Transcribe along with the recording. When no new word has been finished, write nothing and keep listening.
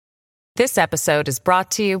This episode is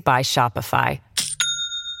brought to you by Shopify.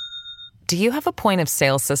 Do you have a point of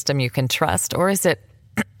sale system you can trust, or is it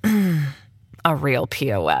a real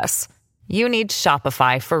POS? You need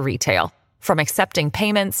Shopify for retail. From accepting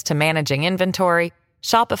payments to managing inventory,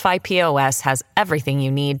 Shopify POS has everything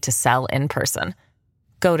you need to sell in person.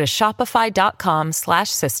 Go to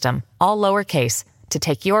shopify.com/system, all lowercase, to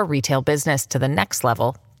take your retail business to the next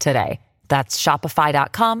level today. That's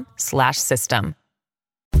shopify.com/system.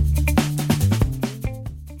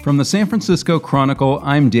 From the San Francisco Chronicle,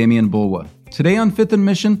 I'm Damian Bulwa. Today on Fifth and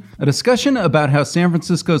Mission, a discussion about how San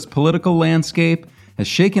Francisco's political landscape has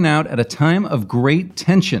shaken out at a time of great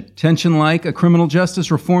tension. Tension like a criminal justice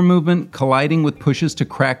reform movement colliding with pushes to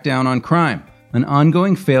crack down on crime, an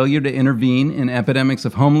ongoing failure to intervene in epidemics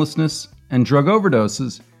of homelessness and drug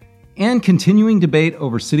overdoses, and continuing debate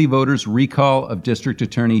over city voters' recall of District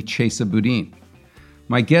Attorney Chesa Boudin.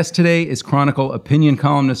 My guest today is Chronicle opinion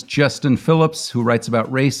columnist Justin Phillips, who writes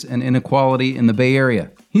about race and inequality in the Bay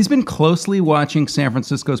Area. He's been closely watching San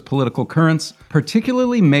Francisco's political currents,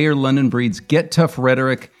 particularly Mayor London Breed's get tough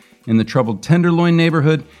rhetoric in the troubled Tenderloin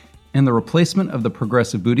neighborhood and the replacement of the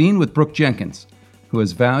progressive Boudin with Brooke Jenkins, who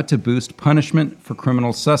has vowed to boost punishment for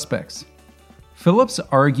criminal suspects. Phillips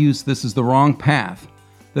argues this is the wrong path,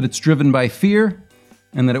 that it's driven by fear,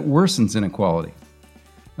 and that it worsens inequality.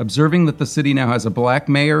 Observing that the city now has a black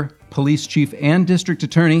mayor, police chief, and district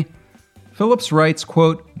attorney, Phillips writes,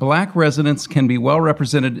 quote, "Black residents can be well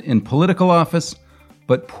represented in political office,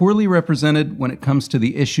 but poorly represented when it comes to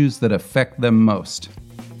the issues that affect them most."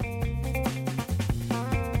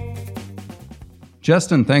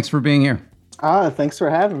 Justin, thanks for being here. Thanks for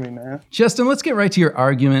having me, man. Justin, let's get right to your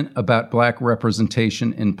argument about black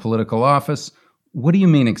representation in political office. What do you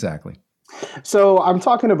mean exactly? So I'm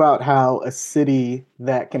talking about how a city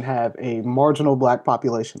that can have a marginal black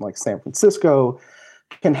population like San Francisco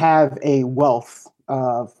can have a wealth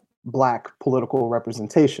of black political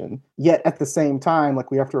representation. Yet at the same time, like,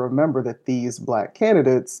 we have to remember that these black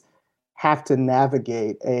candidates have to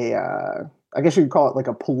navigate I guess you could call it like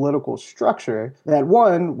a political structure that,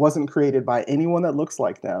 one, wasn't created by anyone that looks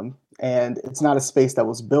like them, and it's not a space that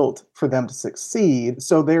was built for them to succeed.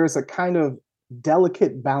 So there's a kind of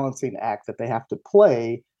delicate balancing act that they have to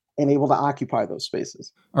play and able to occupy those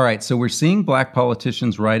spaces. All right, so we're seeing black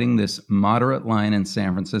politicians riding this moderate line in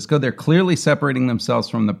San Francisco. They're clearly separating themselves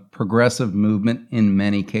from the progressive movement in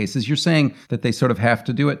many cases. You're saying that they sort of have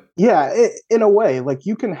to do it? Yeah, in a way. Like,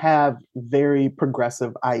 you can have very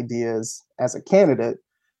progressive ideas as a candidate,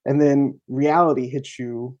 and then reality hits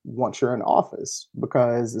you once you're in office,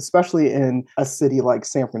 because especially in a city like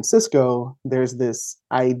San Francisco, there's this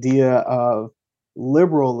idea of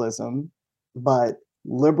liberalism, but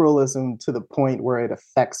liberalism to the point where it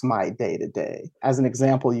affects my day-to-day. As an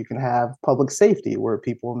example, you can have public safety, where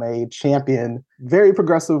people may champion very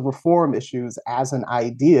progressive reform issues as an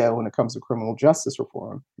idea when it comes to criminal justice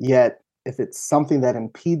reform. Yet, if it's something that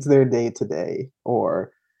impedes their day-to-day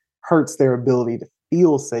or hurts their ability to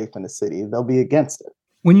feel safe in a city, they'll be against it.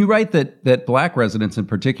 When you write that black residents in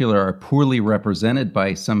particular are poorly represented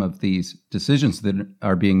by some of these decisions that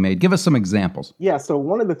are being made, give us some examples. Yeah, so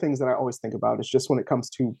one of the things that I always think about is just when it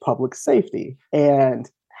comes to public safety and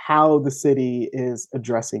how the city is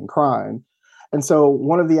addressing crime. And so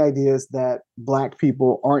one of the ideas that black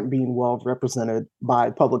people aren't being well represented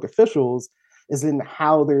by public officials is in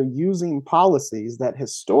how they're using policies that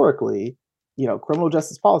historically, criminal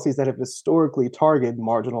justice policies that have historically targeted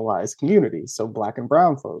marginalized communities, so black and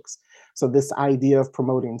brown folks. So this idea of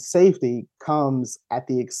promoting safety comes at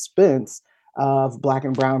the expense of black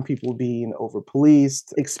and brown people being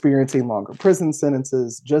over-policed, experiencing longer prison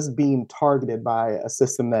sentences, just being targeted by a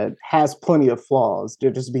system that has plenty of flaws.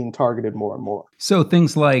 They're just being targeted more and more. So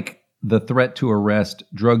things like the threat to arrest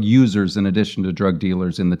drug users in addition to drug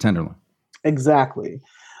dealers in the Tenderloin. Exactly.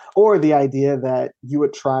 Or the idea that you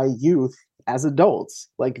would try youth as adults.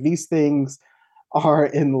 Like, these things are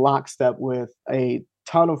in lockstep with a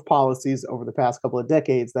ton of policies over the past couple of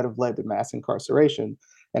decades that have led to mass incarceration.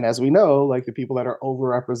 And as we know, like, the people that are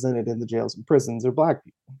overrepresented in the jails and prisons are black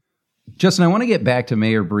people. Justin, I want to get back to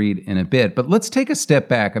Mayor Breed in a bit, but let's take a step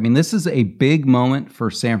back. I mean, this is a big moment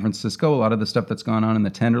for San Francisco, a lot of the stuff that's gone on in the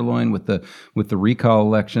Tenderloin with the recall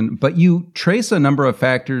election, but you trace a number of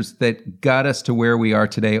factors that got us to where we are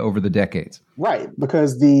today over the decades. Right,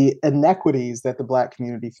 because the inequities that the black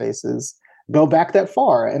community faces go back that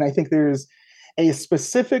far. And I think there's a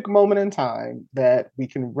specific moment in time that we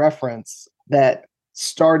can reference that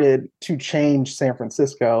started to change San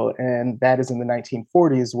Francisco, and that is in the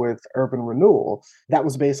 1940s with urban renewal. That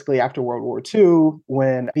was basically after World War II,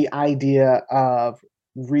 when the idea of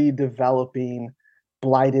redeveloping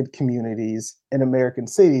blighted communities in American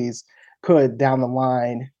cities could down the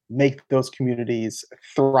line make those communities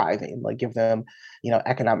thriving, like give them,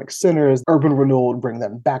 economic centers. Urban renewal would bring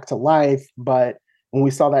them back to life. But when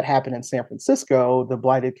we saw that happen in San Francisco, the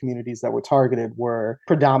blighted communities that were targeted were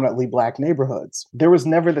predominantly Black neighborhoods. There was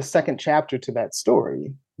never the second chapter to that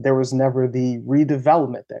story. There was never the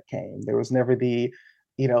redevelopment that came. There was never the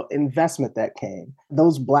investment that came.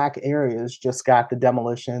 Those Black areas just got the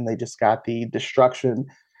demolition. They just got the destruction.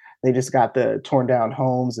 They just got the torn down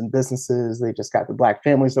homes and businesses. They just got the Black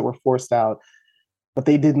families that were forced out, but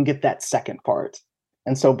they didn't get that second part.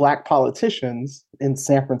 And so Black politicians in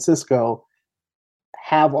San Francisco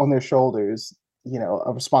have on their shoulders,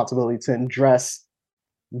 a responsibility to address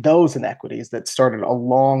those inequities that started a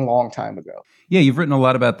long, long time ago. Yeah, you've written a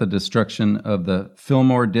lot about the destruction of the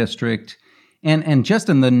Fillmore district. And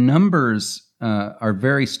Justin, the numbers are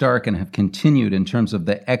very stark and have continued in terms of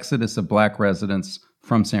the exodus of Black residents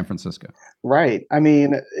from San Francisco. Right. I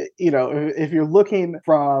mean, if you're looking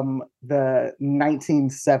from the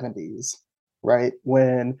 1970s, right,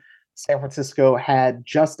 when San Francisco had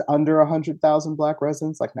just under 100,000 Black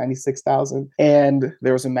residents, like 96,000, and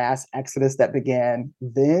there was a mass exodus that began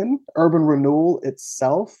then, urban renewal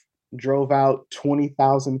itself drove out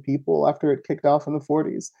 20,000 people after it kicked off in the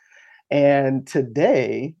 40s. And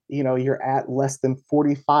today, you're at less than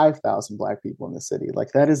 45,000 Black people in the city.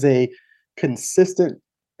 Like, that is a consistent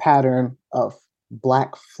pattern of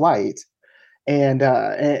Black flight, and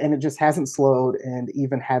it just hasn't slowed. And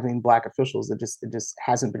even having Black officials, it just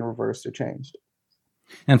hasn't been reversed or changed.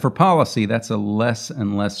 And for policy, that's a less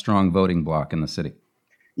and less strong voting bloc in the city.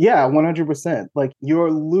 Yeah, 100%. Like,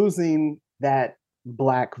 you're losing that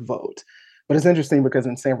Black vote. But it's interesting because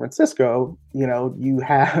in San Francisco,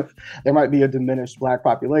 there might be a diminished Black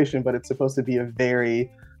population, but it's supposed to be a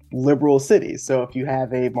very liberal city. So if you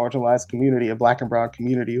have a marginalized community, a Black and brown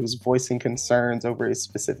community who's voicing concerns over a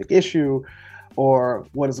specific issue or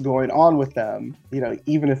what is going on with them,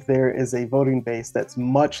 even if there is a voting base that's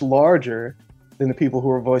much larger than the people who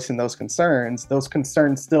are voicing those concerns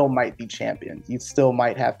still might be championed. You still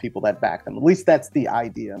might have people that back them. At least that's the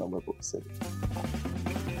idea in a liberal city.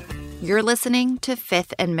 You're listening to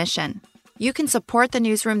Fifth and Mission. You can support the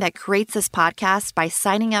newsroom that creates this podcast by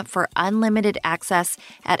signing up for unlimited access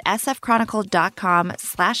at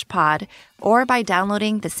sfchronicle.com/pod or by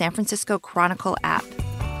downloading the San Francisco Chronicle app.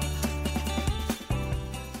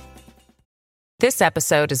 This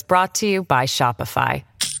episode is brought to you by Shopify.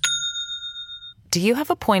 Do you have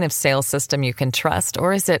a point of sale system you can trust,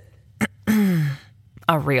 or is it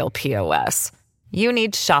a real POS? You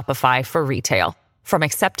need Shopify for retail. From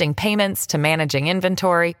accepting payments to managing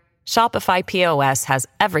inventory, Shopify POS has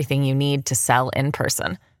everything you need to sell in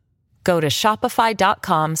person. Go to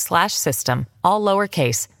shopify.com/system, all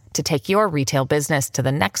lowercase, to take your retail business to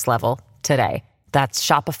the next level today. That's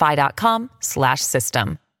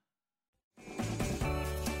shopify.com/system.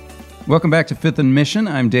 Welcome back to Fifth and Mission.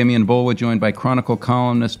 I'm Damian Bulwa, joined by Chronicle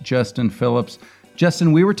columnist Justin Phillips.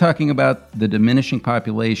 Justin, we were talking about the diminishing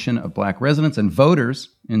population of Black residents and voters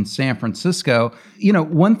in San Francisco.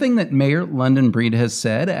 One thing that Mayor London Breed has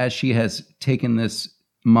said, as she has taken this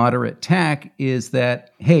moderate tack, is that,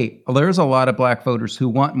 hey, there's a lot of Black voters who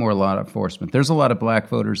want more law enforcement. There's a lot of Black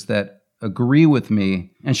voters that agree with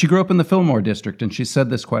me. And she grew up in the Fillmore district, and she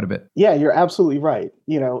said this quite a bit. Yeah, you're absolutely right.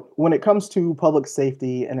 When it comes to public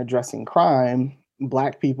safety and addressing crime,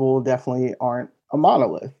 Black people definitely aren't a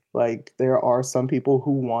monolith. Like, there are some people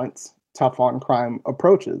who want tough on crime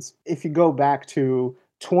approaches. If you go back to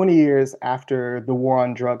 20 years after the war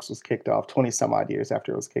on drugs was kicked off, 20 some odd years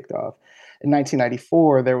after it was kicked off, in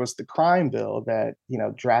 1994, there was the crime bill that,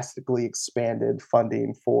 drastically expanded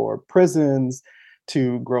funding for prisons,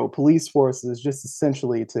 to grow police forces, just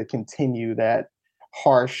essentially to continue that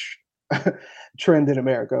harsh trend in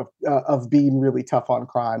America of being really tough on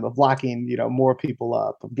crime, of locking, more people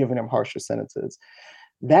up, of giving them harsher sentences.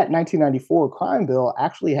 That 1994 crime bill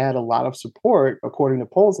actually had a lot of support, according to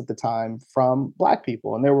polls at the time, from Black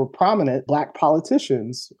people. And there were prominent Black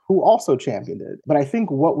politicians who also championed it. But I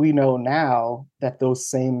think what we know now that those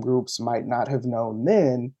same groups might not have known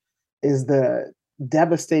then is the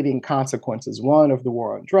devastating consequences, one, of the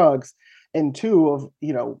war on drugs, and two, of,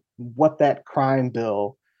 what that crime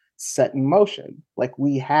bill set in motion. Like,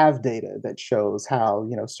 we have data that shows how,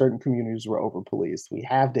 certain communities were over-policed. We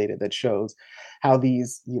have data that shows how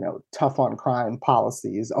these, tough on crime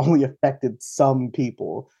policies only affected some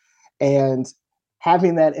people. And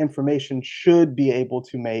having that information should be able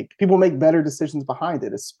to make people make better decisions behind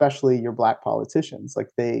it, especially your Black politicians. Like,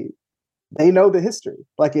 they know the history.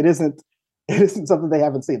 Like, it isn't something they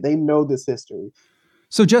haven't seen. They know this history.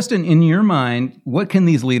 So, Justin, in your mind, what can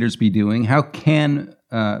these leaders be doing? How can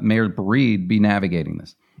Mayor Breed be navigating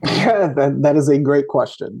this? That is a great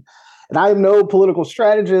question. And I'm no political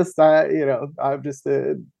strategist. I'm just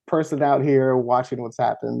a person out here watching what's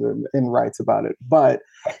happened and writes about it. But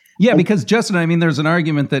yeah, because Justin, I mean, there's an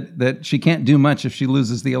argument that she can't do much if she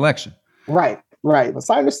loses the election. Right.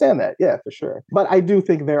 So I understand that. Yeah, for sure. But I do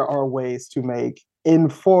think there are ways to make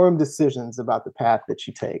informed decisions about the path that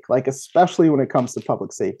you take, like especially when it comes to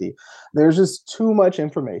public safety. There's just too much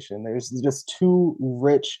information. There's just too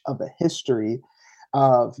rich of a history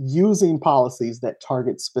of using policies that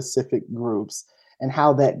target specific groups and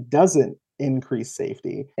how that doesn't increase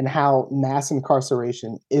safety and how mass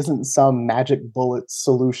incarceration isn't some magic bullet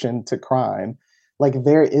solution to crime. Like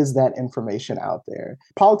there is that information out there.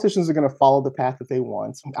 Politicians are going to follow the path that they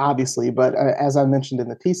want, obviously, but as I mentioned in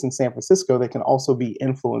the piece in San Francisco, they can also be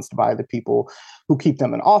influenced by the people who keep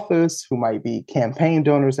them in office, who might be campaign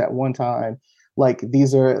donors at one time. Like they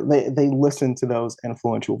listen to those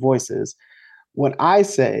influential voices. What I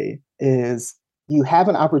say is you have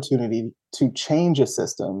an opportunity to change a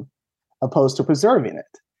system opposed to preserving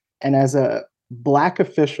it. And as a Black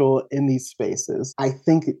official in these spaces, I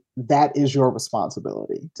think that is your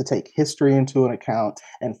responsibility to take history into an account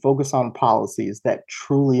and focus on policies that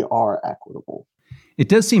truly are equitable. It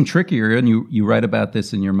does seem trickier, and you write about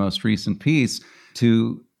this in your most recent piece,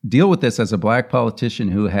 to deal with this as a Black politician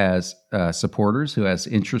who has supporters, who has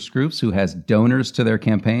interest groups, who has donors to their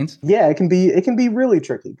campaigns. Yeah, it can be really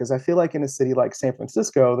tricky because I feel like in a city like San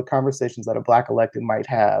Francisco, the conversations that a Black elected might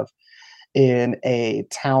have in a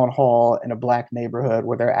town hall in a Black neighborhood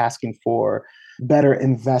where they're asking for better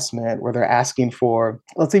investment, where they're asking for,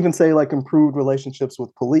 let's even say, like improved relationships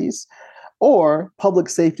with police or public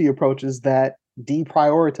safety approaches that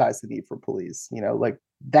deprioritize the need for police. Like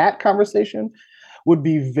that conversation would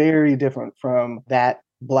be very different from that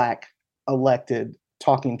Black elected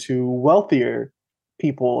talking to wealthier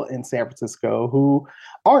people in San Francisco who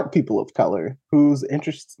aren't people of color, whose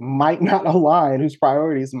interests might not align, whose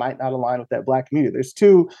priorities might not align with that Black community. There's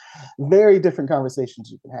two very different conversations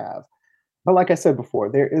you can have. But like I said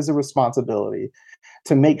before, there is a responsibility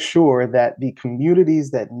to make sure that the communities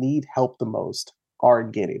that need help the most are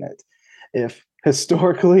getting it. If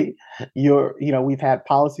historically, we've had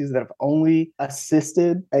policies that have only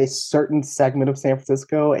assisted a certain segment of San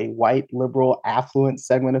Francisco, a white, liberal, affluent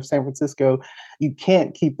segment of San Francisco. You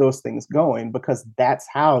can't keep those things going because that's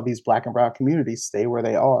how these Black and brown communities stay where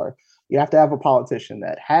they are. You have to have a politician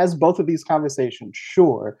that has both of these conversations,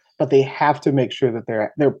 sure, but they have to make sure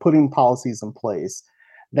that they're putting policies in place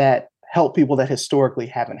that help people that historically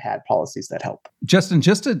haven't had policies that help. Justin,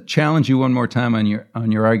 just to challenge you one more time on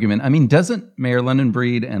your argument, I mean, doesn't Mayor London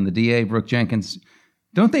Breed and the DA, Brooke Jenkins,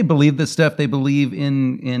 don't they believe this stuff? They believe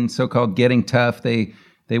in so-called getting tough. They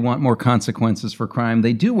want more consequences for crime.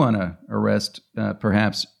 They do want to arrest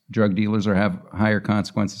perhaps drug dealers or have higher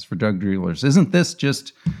consequences for drug dealers. Isn't this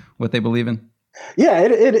just what they believe in? Yeah,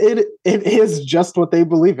 it is just what they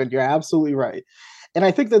believe in. You're absolutely right. And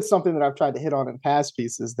I think that's something that I've tried to hit on in past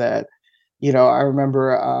pieces that, I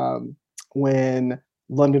remember when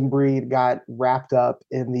London Breed got wrapped up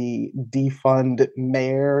in the defund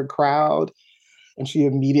mayor crowd, and she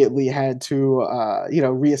immediately had to,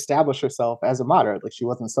 reestablish herself as a moderate. Like she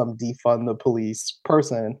wasn't some defund the police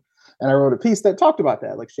person. And I wrote a piece that talked about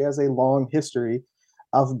that. Like she has a long history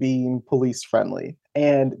of being police friendly.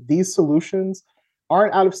 And these solutions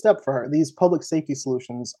aren't out of step for her. These public safety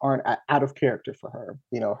solutions aren't out of character for her.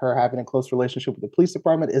 Her having a close relationship with the police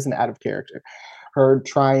department isn't out of character. Her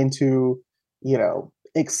trying to,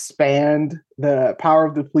 expand the power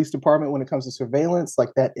of the police department when it comes to surveillance, like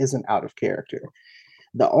that isn't out of character.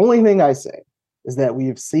 The only thing I say is that we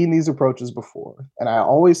have seen these approaches before. And I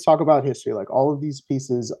always talk about history, like all of these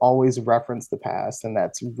pieces always reference the past, and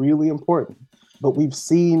that's really important. But we've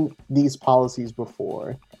seen these policies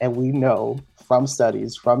before, and we know from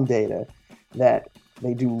studies, from data, that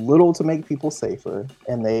they do little to make people safer,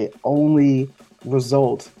 and they only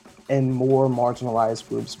result in more marginalized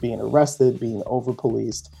groups being arrested, being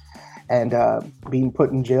over-policed, and being put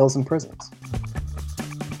in jails and prisons.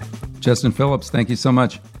 Justin Phillips, thank you so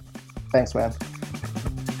much. Thanks, man.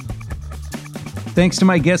 Thanks to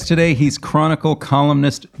my guest today. He's Chronicle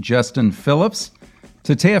columnist Justin Phillips.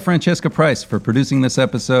 To Taya Francesca Price for producing this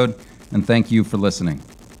episode, and thank you for listening.